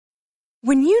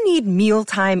When you need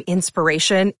mealtime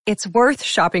inspiration, it's worth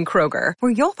shopping Kroger,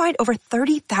 where you'll find over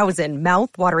 30,000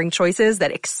 mouth-watering choices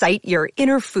that excite your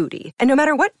inner foodie. And no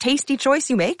matter what tasty choice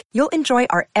you make, you'll enjoy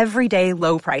our everyday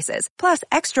low prices, plus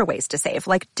extra ways to save,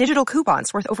 like digital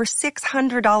coupons worth over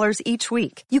 $600 each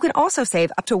week. You can also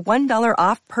save up to $1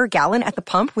 off per gallon at the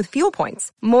pump with fuel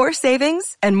points. More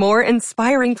savings and more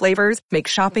inspiring flavors make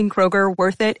shopping Kroger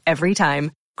worth it every time.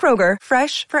 Kroger,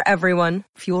 fresh for everyone.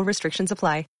 Fuel restrictions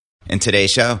apply. In today's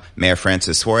show, Mayor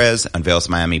Francis Suarez unveils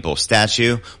Miami Bull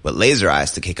statue with laser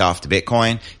eyes to kick off the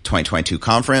Bitcoin 2022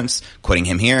 conference. Quoting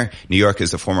him here, New York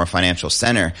is a former financial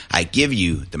center. I give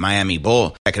you the Miami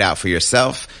Bull. Check it out for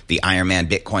yourself. The Iron Man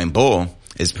Bitcoin Bull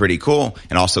is pretty cool.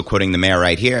 And also quoting the mayor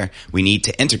right here, we need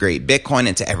to integrate Bitcoin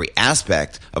into every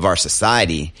aspect of our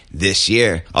society this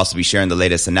year. Also be sharing the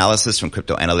latest analysis from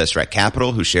crypto analyst Rec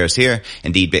Capital, who shares here,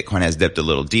 indeed, Bitcoin has dipped a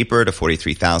little deeper to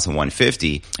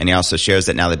 43,150. And he also shares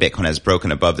that now that Bitcoin has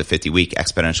broken above the 50-week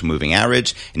exponential moving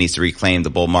average, it needs to reclaim the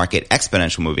bull market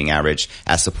exponential moving average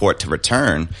as support to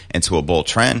return into a bull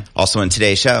trend. Also in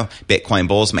today's show, Bitcoin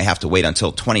bulls may have to wait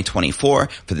until 2024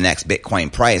 for the next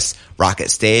Bitcoin price rocket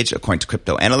stage, according to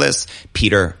crypto analyst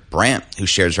Peter Brandt, who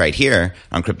shares right here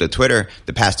on crypto Twitter,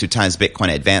 the past 2 times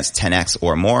Bitcoin advanced 10x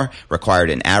or more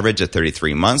required an average of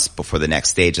 33 months before the next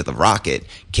stage of the rocket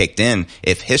kicked in.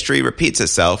 If history repeats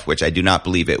itself, which I do not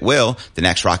believe it will, the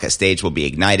next rocket stage will be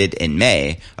ignited in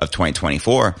May of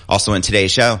 2024. Also in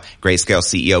today's show, Grayscale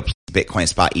CEO Bitcoin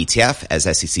spot ETF as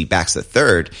SEC backs the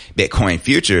third Bitcoin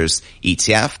futures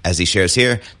ETF. As he shares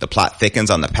here, the plot thickens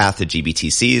on the path to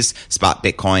GBTC's spot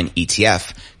Bitcoin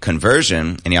ETF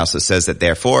conversion. And he also says that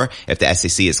therefore, if the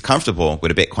SEC is comfortable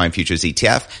with a Bitcoin futures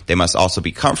ETF, they must also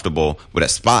be comfortable with a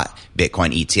spot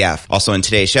Bitcoin ETF. Also in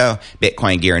today's show,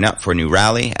 Bitcoin gearing up for a new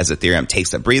rally as Ethereum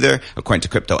takes a breather, according to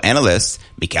crypto analyst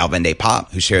Mikhail Van de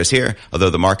Poppe, who shares here, although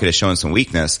the market is showing some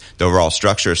weakness, the overall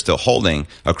structure is still holding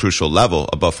a crucial level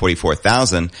above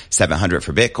 44,700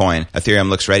 for Bitcoin. Ethereum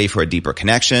looks ready for a deeper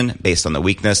connection based on the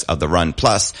weakness of the run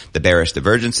plus the bearish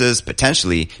divergences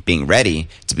potentially being ready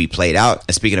to be played out.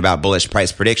 And speaking about bullish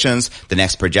price predictions, the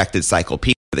next projected cycle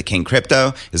peak for the King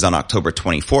Crypto is on October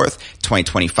 24th,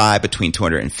 2025, between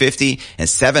 $250,000 and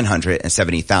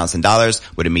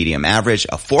 $770,000 with a medium average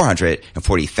of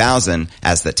 $440,000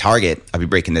 as the target. I'll be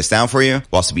breaking this down for you.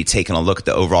 We'll also be taking a look at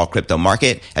the overall crypto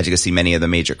market. As you can see, many of the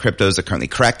major cryptos are currently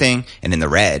correcting and in the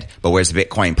red. But where's the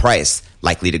Bitcoin price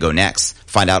likely to go next?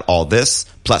 Find out all this,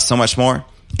 plus so much more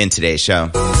in today's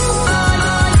show.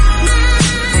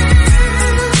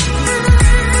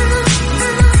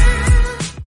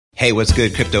 Hey, what's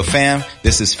good, crypto fam?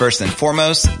 This is first and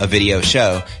foremost a video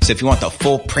show. So if you want the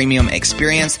full premium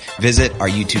experience, visit our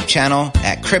YouTube channel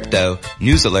at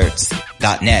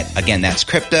cryptonewsalerts.net. Again, that's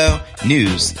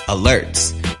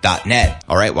cryptonewsalerts.net.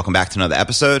 All right, welcome back to another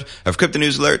episode of Crypto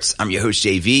News Alerts. I'm your host,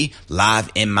 JV,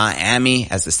 live in Miami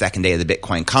as the second day of the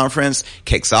Bitcoin conference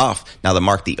kicks off. Now, to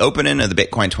mark the opening of the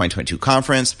Bitcoin 2022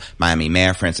 conference, Miami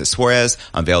Mayor Francis Suarez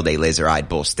unveiled a laser-eyed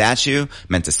bull statue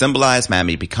meant to symbolize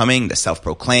Miami becoming the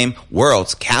self-proclaimed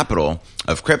world's capital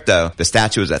of crypto. The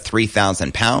statue is a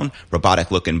 3,000-pound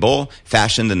robotic-looking bull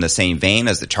fashioned in the same vein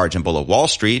as the charging bull of Wall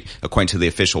Street. According to the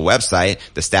official website,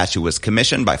 the statue was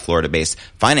commissioned by Florida-based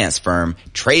finance firm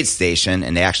TradeStation,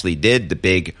 and they actually did the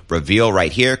big reveal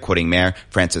right here, quoting Mayor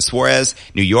Francis Suarez,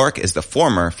 "New York is the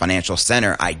former financial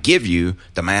center. I give you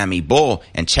the Miami Bull,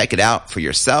 and check it out for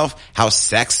yourself. How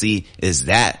sexy is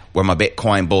that? Where my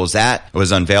Bitcoin bull's at?" It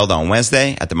was unveiled on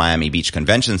Wednesday at the Miami Beach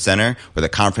Convention Center, where the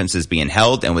conference is being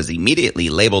held, and was immediately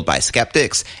labeled by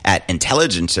skeptics at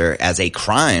Intelligencer as a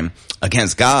crime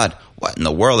against God. What in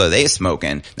the world are they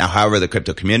smoking? Now, however, the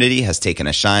crypto community has taken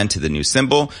a shine to the new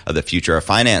symbol of the future of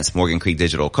finance. Morgan Creek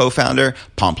Digital co-founder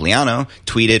Pompliano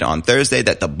tweeted on Thursday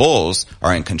that the bulls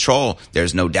are in control.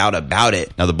 There's no doubt about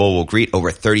it. Now, the bull will greet over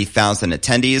 30,000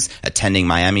 attendees attending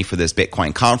Miami for this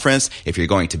Bitcoin conference. If you're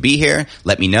going to be here,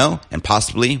 let me know, and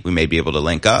possibly we may be able to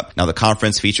link up. Now, the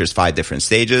conference features 5 different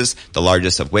stages, the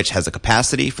largest of which has a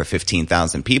capacity for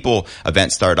 15,000 people.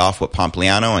 Events start off with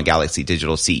Pompliano and Galaxy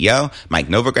Digital CEO Mike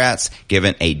Novogratz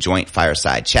given a joint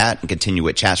fireside chat, and continue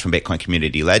with chats from Bitcoin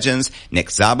community legends Nick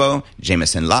Szabo,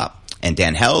 Jameson Lopp, and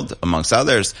Dan Held, amongst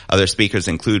others. Other speakers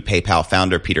include PayPal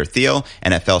founder Peter Thiel,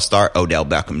 NFL star Odell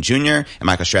Beckham Jr., and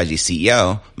MicroStrategy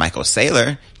CEO Michael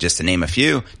Saylor, just to name a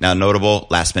few. Now, notable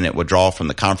last-minute withdrawal from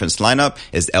the conference lineup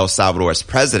is El Salvador's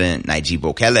president, Nayib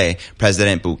Bukele.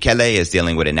 President Bukele is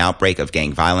dealing with an outbreak of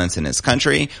gang violence in his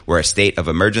country, where a state of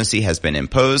emergency has been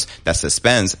imposed that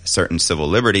suspends certain civil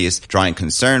liberties, drawing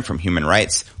concern from human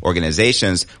rights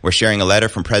organizations. We're sharing a letter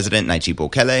from President Nayib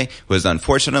Bukele, who is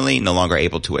unfortunately no longer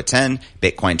able to attend suspend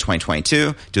Bitcoin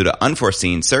 2022 due to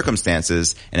unforeseen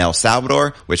circumstances in El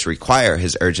Salvador, which require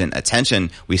his urgent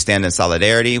attention. We stand in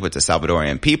solidarity with the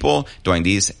Salvadorian people during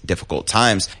these difficult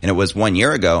times. And it was 1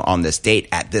 year ago on this date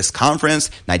at this conference,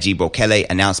 Nayib Bukele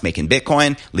announced making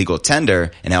Bitcoin legal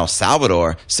tender in El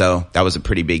Salvador. So that was a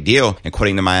pretty big deal. And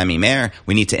quoting the Miami mayor,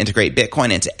 we need to integrate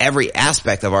Bitcoin into every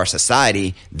aspect of our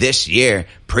society this year.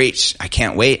 Preach. I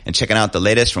can't wait. And checking out the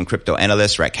latest from crypto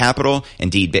analyst Rec Capital.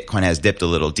 Indeed, Bitcoin has dipped a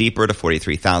little deeper to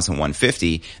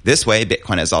 43,150. This way,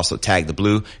 Bitcoin has also tagged the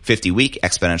blue 50-week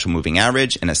exponential moving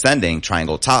average and ascending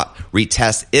triangle top.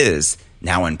 Retest is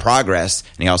now in progress.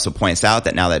 And he also points out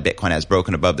that now that Bitcoin has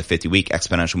broken above the 50-week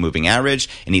exponential moving average,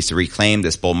 it needs to reclaim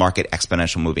this bull market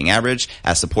exponential moving average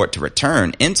as support to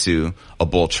return into a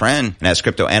bull trend. And as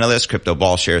crypto analyst, Crypto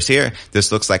Ball shares here,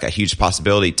 this looks like a huge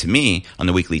possibility to me on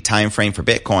the weekly time frame for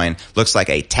Bitcoin. Looks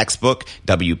like a textbook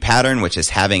W pattern, which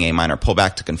is having a minor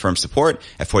pullback to confirm support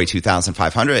at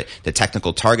 42,500. The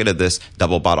technical target of this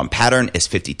double bottom pattern is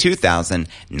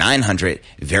 52,900.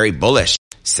 Very bullish.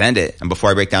 Send it. And before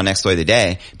I break down next story of the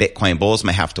day, Bitcoin bulls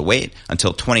may have to wait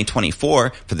until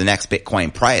 2024 for the next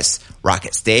Bitcoin price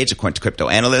rocket stage, according to crypto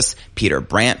analyst Peter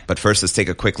Brandt. But first, let's take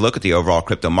a quick look at the overall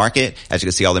crypto market. As you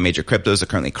can see, all the major cryptos are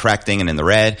currently correcting and in the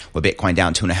red, with Bitcoin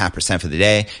down 2.5% for the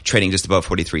day, trading just above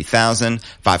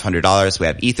 $43,500. We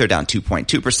have Ether down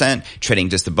 2.2%, trading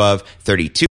just above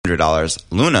 $32.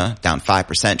 Luna down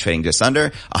 5%, trading just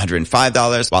under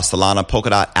 $105, while Solana,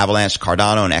 Polkadot, Avalanche,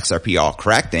 Cardano, and XRP all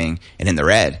correcting and in the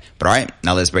red. But all right,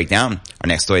 now let's break down our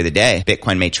next story of the day.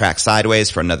 Bitcoin may track sideways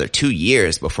for another 2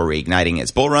 years before reigniting its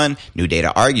bull run. New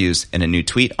data argues in a new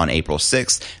tweet on April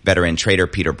 6th. Veteran trader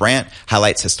Peter Brandt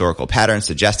highlights historical patterns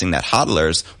suggesting that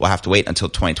hodlers will have to wait until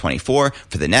 2024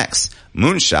 for the next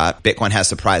moonshot. Bitcoin has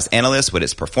surprised analysts with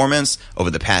its performance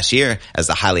over the past year, as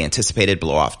the highly anticipated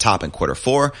blow-off top in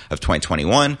Q4 of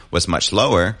 2021 was much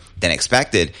lower than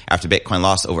expected. After Bitcoin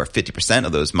lost over 50%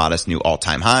 of those modest new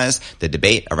all-time highs, the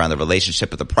debate around the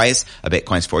relationship of the price of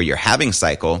Bitcoin's 4-year halving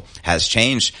cycle has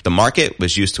changed. The market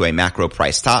was used to a macro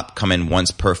price top come in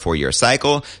once per 4-year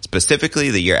cycle,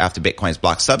 specifically the year after Bitcoin's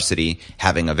block subsidy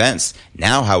halving events.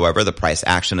 Now, however, the price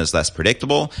action is less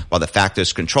predictable. While the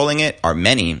factors controlling it are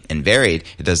many and varied,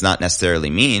 it does not necessarily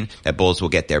mean that bulls will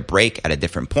get their break at a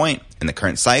different point in the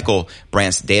current cycle.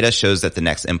 Brandt's data shows that the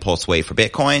next impulse wave for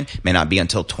Bitcoin may not be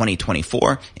until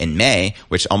 2024 in May,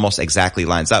 which almost exactly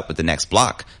lines up with the next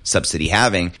block subsidy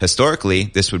halving. Historically,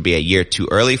 this would be a year too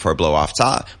early for a blow-off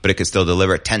top, but it could still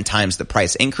deliver 10 times the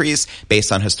price increase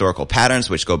based on historical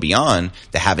patterns which go beyond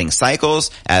the halving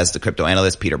cycles. As the crypto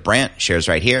analyst Peter Brandt shares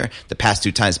right here, the past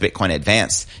 2 times Bitcoin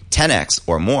advanced 10x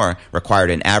or more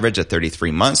required an average of 33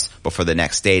 months before the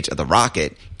next stage of the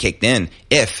rocket kicked in.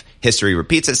 If history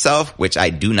repeats itself, which I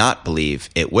do not believe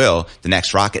it will, the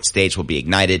next rocket stage will be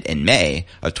ignited in May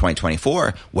of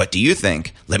 2024. What do you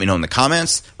think? Let me know in the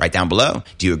comments right down below.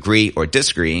 Do you agree or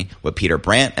disagree with Peter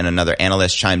Brandt? And another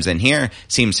analyst chimes in here.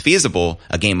 Seems feasible,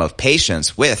 a game of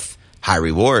patience with high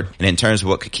reward. And in terms of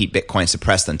what could keep Bitcoin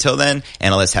suppressed until then,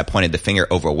 analysts have pointed the finger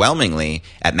overwhelmingly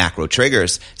at macro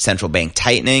triggers. Central bank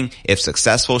tightening, if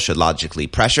successful, should logically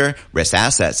pressure risk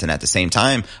assets. And at the same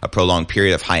time, a prolonged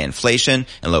period of high inflation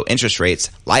and low interest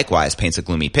rates likewise paints a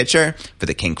gloomy picture for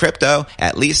the king crypto,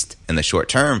 at least in the short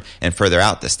term. And further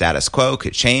out, the status quo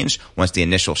could change once the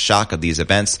initial shock of these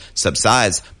events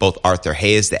subsides. Both Arthur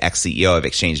Hayes, the ex-CEO of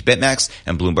Exchange BitMEX,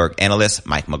 and Bloomberg analyst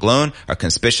Mike McGlone are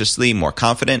conspicuously more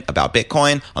confident about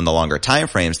Bitcoin on the longer time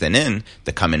frames than in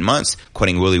the coming months.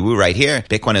 Quoting Willy Woo right here,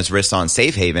 Bitcoin is risk on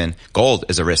safe haven. Gold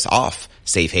is a risk off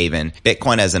safe haven.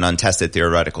 Bitcoin as an untested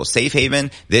theoretical safe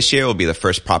haven. This year will be the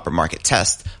first proper market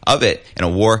test of it. In a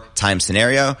wartime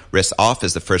scenario, risk off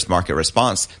is the first market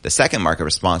response. The second market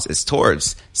response is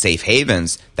towards safe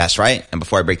havens. That's right. And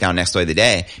before I break down next story of the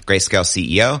day, Grayscale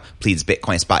CEO pleads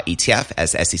Bitcoin spot ETF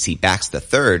as SEC backs the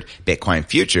third Bitcoin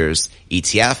futures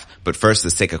ETF. But first,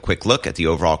 let's take a quick look at the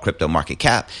overall crypto market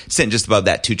cap, sitting just above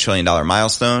that $2 trillion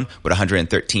milestone with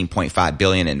 $113.5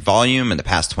 billion in volume in the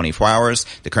past 24 hours.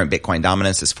 The current Bitcoin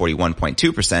dominance is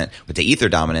 41.2%, with the Ether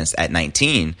dominance at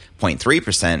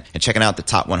 19.3%. And checking out the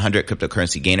top 100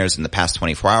 cryptocurrency gainers in the past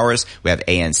 24 hours, we have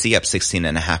ANC up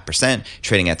 16.5%,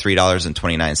 trading at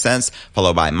 $3.29,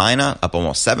 followed by Mina up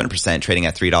almost 7%, trading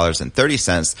at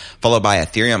 $3.30, followed by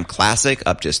Ethereum Classic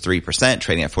up just 3%,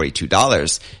 trading at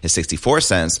 $42.64.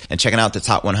 $0.54. And checking out the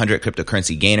top 100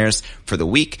 cryptocurrency gainers for the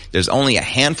week, there's only a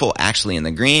handful actually in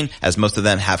the green, as most of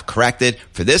them have corrected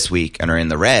for this week and are in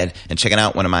the red. And checking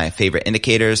out one of my favorite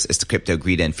indicators is the Crypto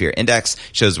Greed and Fear Index.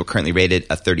 Shows we're currently rated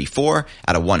a 34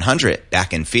 out of 100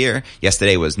 back in fear.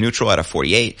 Yesterday was neutral at a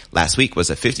 48. Last week was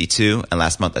a 52, and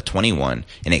last month a 21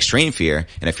 in extreme fear.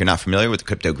 And if you're not familiar with the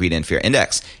Crypto Greed and Fear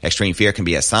Index, extreme fear can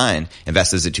be a sign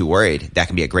investors are too worried. That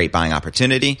can be a great buying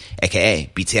opportunity, aka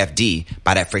BTFD,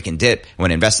 buy that freaking dip.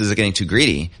 When investors are getting too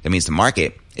greedy, that means the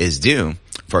market is due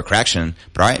for a correction.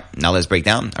 But all right, now let's break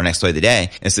down our next story of the day.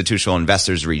 Institutional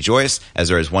investors rejoice as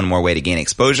there is one more way to gain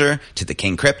exposure to the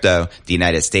king crypto. The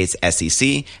United States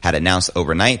SEC had announced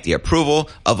overnight the approval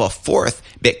of a fourth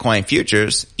Bitcoin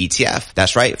futures ETF.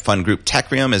 That's right. Fund group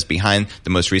Tecurium is behind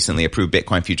the most recently approved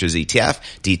Bitcoin futures ETF.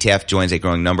 The ETF joins a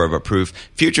growing number of approved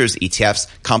futures ETFs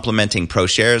complementing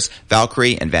ProShares,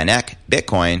 Valkyrie, and VanEck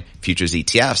Bitcoin futures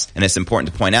ETFs. And it's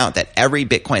important to point out that every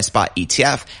Bitcoin spot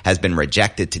ETF has been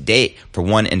rejected to date for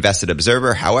one invested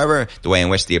observer. However, the way in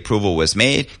which the approval was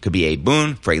made could be a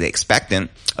boon for the expectant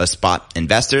of spot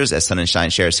investors. As Sun and Shine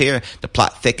shares here, the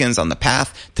plot thickens on the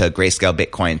path to Grayscale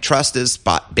Bitcoin Trust's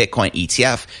spot Bitcoin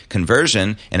ETF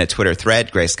conversion. In a Twitter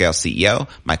thread, Grayscale CEO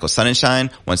Michael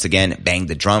Sonnenschein once again banged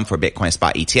the drum for Bitcoin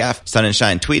spot ETF.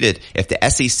 Sonnenschein tweeted, if the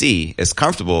SEC is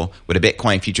comfortable with a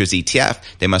Bitcoin futures ETF,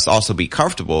 they must also be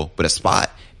comfortable with a spot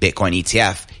Bitcoin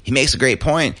ETF. He makes a great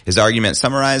point. His argument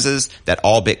summarizes that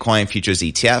all Bitcoin futures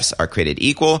ETFs are created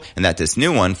equal and that this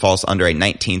new one falls under a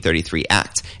 1933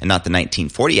 Act and not the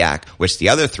 1940 Act, which the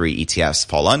other three ETFs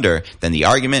fall under. Then the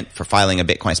argument for filing a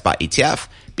Bitcoin spot ETF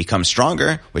becomes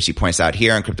stronger, which he points out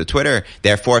here on Crypto Twitter.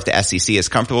 Therefore, if the SEC is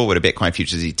comfortable with a Bitcoin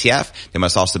futures ETF, they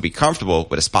must also be comfortable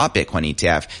with a spot Bitcoin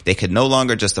ETF. They could no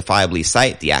longer justifiably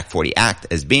cite the Act 40 Act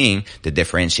as being the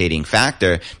differentiating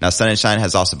factor. Now, Sonnenschein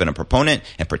has also been a proponent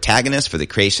and protagonist for the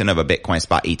creation of a Bitcoin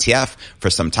spot ETF. For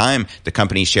some time, the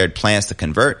company shared plans to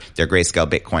convert their Grayscale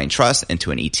Bitcoin Trust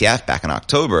into an ETF back in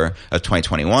October of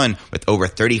 2021. With over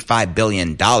 $35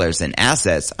 billion in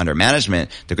assets under management,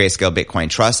 the Grayscale Bitcoin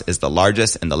Trust is the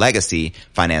largest in the legacy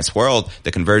finance world.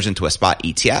 The conversion to a spot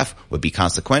ETF would be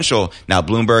consequential. Now,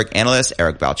 Bloomberg analyst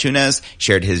Eric Balchunas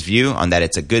shared his view on that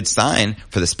it's a good sign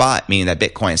for the spot, meaning that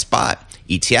Bitcoin spot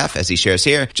ETF, as he shares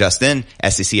here, just in,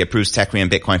 SEC approves Tecurium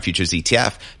Bitcoin futures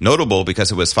ETF, notable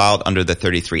because it was filed under the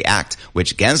 33 Act,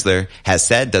 which Gensler has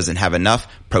said doesn't have enough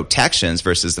protections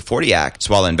versus the 40 Act.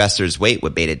 So while investors wait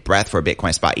with bated breath for a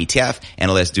Bitcoin spot ETF,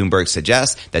 analyst Bloomberg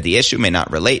suggests that the issue may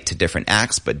not relate to different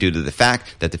acts, but due to the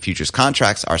fact that the futures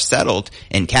contracts are settled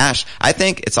in cash. I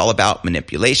think it's all about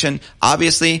manipulation.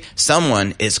 Obviously,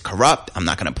 someone is corrupt. I'm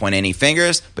not going to point any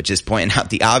fingers, but just pointing out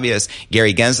the obvious.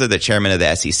 Gary Gensler, the chairman of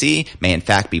the SEC, may in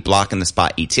fact be blocking the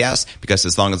spot ETFs because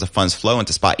as long as the funds flow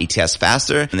into spot ETFs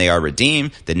faster and they are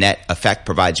redeemed, the net effect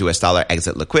provides US dollar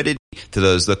exit liquidity to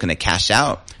those looking to cash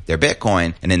out their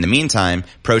Bitcoin. And in the meantime,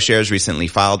 ProShares recently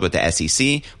filed with the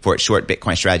SEC for its short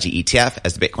Bitcoin strategy ETF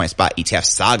as the Bitcoin spot ETF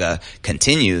saga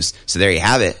continues. So there you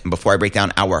have it. And before I break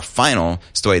down our final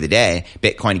story of the day,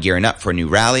 Bitcoin gearing up for a new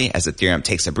rally as Ethereum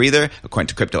takes a breather, according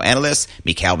to crypto analyst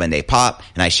Mikhail Bende-Pop.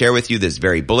 And I share with you this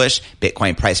very bullish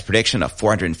Bitcoin price prediction of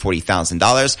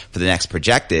 $440,000 for the next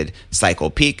projected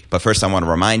cycle peak. But first, I want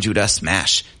to remind you to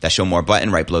smash that show more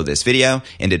button right below this video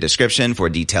in the description for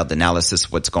a detailed analysis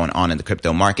of what's going on in the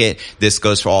crypto market. This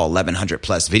goes for all 1,100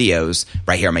 plus videos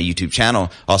right here on my YouTube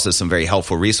channel. Also some very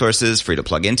helpful resources for you to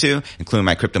plug into, including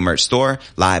my crypto merch store,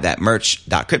 live at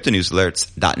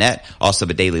merch.cryptonewsalerts.net. Also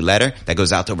the daily letter that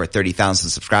goes out to over 30,000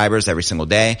 subscribers every single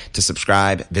day. To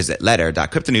subscribe, visit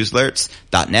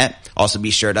letter.cryptonewsalerts.net. Also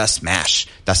be sure to smash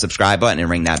that subscribe button and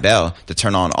ring that bell to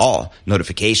turn on all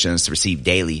notifications to receive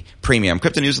daily premium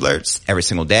crypto news alerts every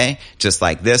single day, just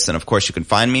like this. And of course, you can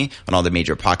find me on all the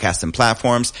major podcasting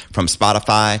platforms from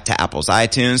Spotify to Apple's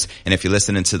iTunes. And if you're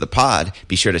listening to the pod,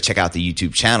 be sure to check out the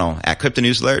YouTube channel at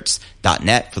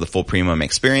cryptonewsalerts.net for the full premium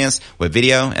experience with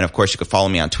video. And of course, you can follow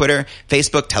me on Twitter,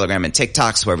 Facebook, Telegram, and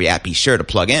TikTok. So wherever you're at, be sure to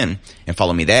plug in and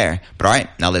follow me there. But all right,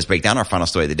 now let's break down our final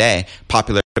story of the day.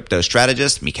 Popular crypto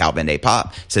strategist Mikhail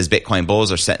Bende-Pop says Bitcoin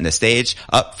bulls are setting the stage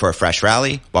up for a fresh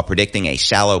rally while predicting a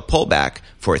shallow pullback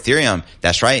for Ethereum.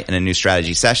 That's right. In a new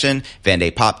strategy session,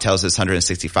 Bende-Pop tells his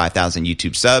 165,000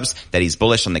 YouTube subs that he's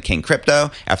bullish on the king crypto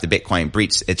after Bitcoin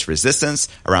breached its resistance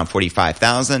around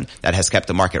 45,000 that has kept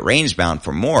the market range bound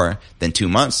for more than 2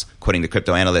 months. Quoting the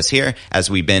crypto analyst here, as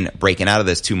we've been breaking out of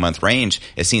this 2-month range,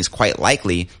 it seems quite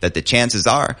likely that the chances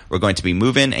are we're going to be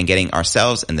moving and getting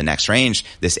ourselves in the next range.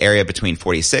 This area between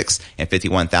 $46,000 and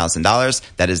 $51,000,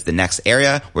 that is the next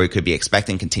area where we could be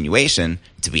expecting continuation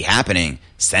to be happening,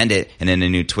 send it. And in a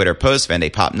new Twitter post, Van de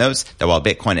Poppe notes that while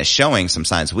Bitcoin is showing some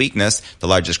signs of weakness, the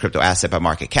largest crypto asset by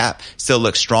market cap still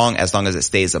looks strong as long as it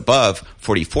stays above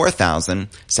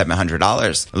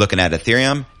 $44,700. Looking at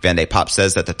Ethereum, Van de Poppe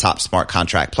says that the top smart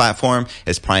contract platform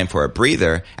is primed for a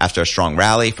breather after a strong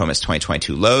rally from its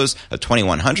 2022 lows of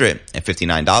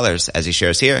 $2,159. As he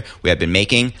shares here, we have been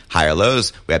making higher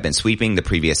lows. We have been sweeping the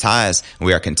previous highs, and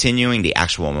we are continuing the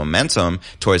actual momentum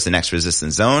towards the next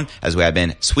resistance zone as we have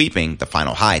been sweeping the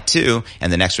final high too,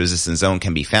 and the next resistance zone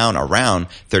can be found around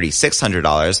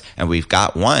 $3,600, and we've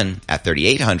got one at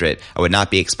 $3,800. I would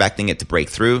not be expecting it to break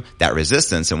through that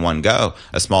resistance in one go.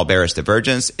 A small bearish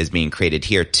divergence is being created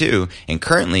here too, and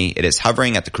currently it is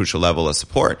hovering at the crucial level of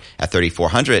support at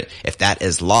 $3,400. If that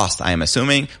is lost, I am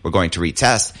assuming we're going to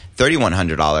retest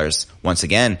 $3,100 once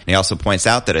again. And he also points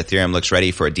out that Ethereum looks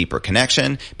ready for a deeper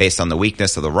connection based on the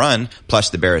weakness of the run, plus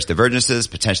the bearish divergences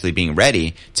potentially being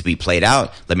ready to be played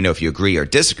out. Let me know if you agree or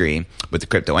disagree with the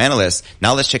crypto analyst.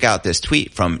 Now let's check out this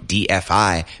tweet from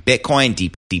DFI. Bitcoin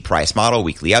DP price model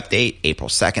weekly update, April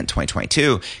 2nd,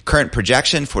 2022. Current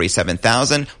projection,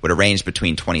 47,000 with a range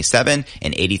between $27,000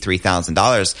 and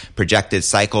 $83,000. Projected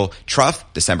cycle trough,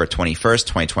 December 21st,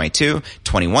 2022.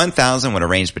 21,000 with a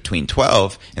range between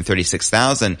 12 and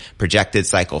 36,000. Projected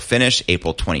cycle finish,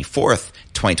 April 24th,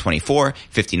 2024,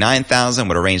 59,000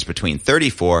 with a range between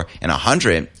 $34,000 and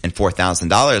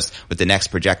 $104,000, with the next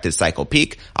projected cycle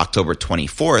peak, October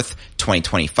 24th,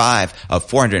 2025 of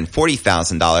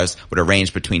 $440,000 with a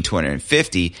range between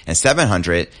 $250,000 and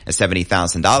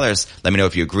 $770,000. Let me know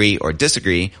if you agree or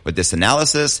disagree with this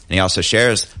analysis. And he also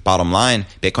shares, bottom line,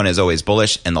 Bitcoin is always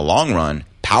bullish in the long run.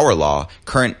 Power law,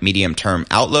 current medium-term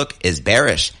outlook is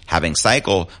bearish. Having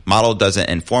cycle model doesn't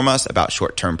inform us about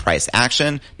short-term price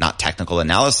action, not technical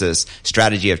analysis.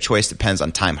 Strategy of choice depends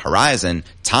on time horizon.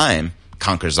 Time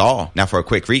conquers all. Now for a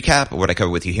quick recap of what I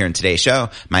covered with you here in today's show,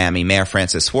 Miami Mayor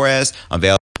Francis Suarez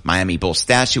unveiled Miami Bull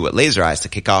statue with laser eyes to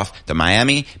kick off the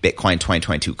Miami Bitcoin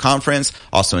 2022 conference.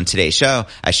 Also in today's show,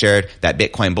 I shared that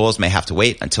Bitcoin bulls may have to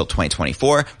wait until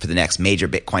 2024 for the next major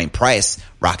Bitcoin price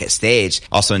rocket stage.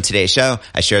 Also in today's show,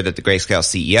 I shared that the Grayscale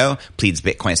CEO pleads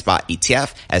Bitcoin spot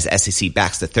ETF as SEC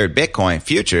backs the third Bitcoin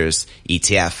futures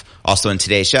ETF. Also in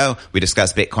today's show, we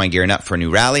discussed Bitcoin gearing up for a new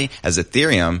rally as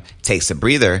Ethereum takes a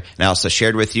breather. And I also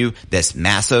shared with you this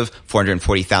massive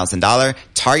 $440,000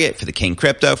 target for the King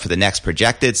Crypto for the next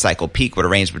projected cycle peak would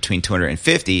range between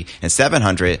 $250,000 and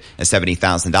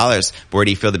 $770,000. Where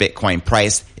do you feel the Bitcoin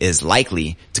price is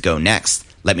likely to go next?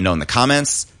 Let me know in the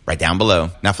comments right down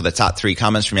below. Now for the top 3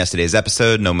 comments from yesterday's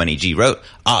episode, No Money G wrote,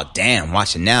 "Oh damn,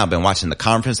 watching now. Been watching the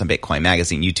conference on Bitcoin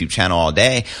Magazine YouTube channel all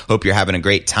day. Hope you're having a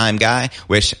great time, guy.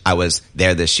 Wish I was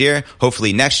there this year.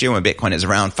 Hopefully next year when Bitcoin is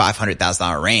around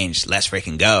 $500,000 range, let's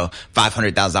freaking go.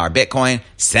 $500,000 Bitcoin,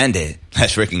 send it.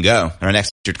 Let's freaking go." And our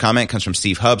next featured comment comes from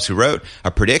Steve Hubbs, who wrote,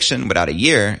 "A prediction without a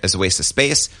year is a waste of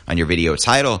space on your video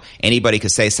title. Anybody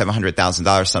could say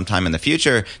 $700,000 sometime in the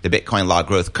future. The Bitcoin law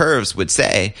growth curves would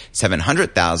say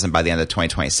 $700,000 by the end of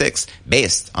 2026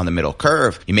 based on the middle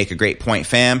curve. You make a great point,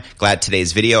 fam. Glad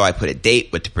today's video I put a date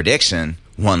with the prediction.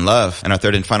 One love." And our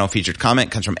third and final featured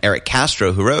comment comes from Eric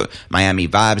Castro, who wrote, "Miami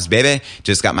vibes, baby.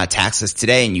 Just got my taxes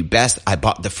today, and you best I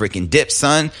bought the freaking dip,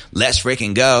 son. Let's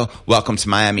freaking go. Welcome to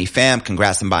Miami, fam.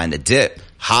 Congrats on buying the dip.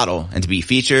 Hodl." And to be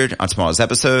featured on tomorrow's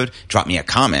episode, drop me a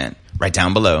comment right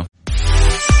down below.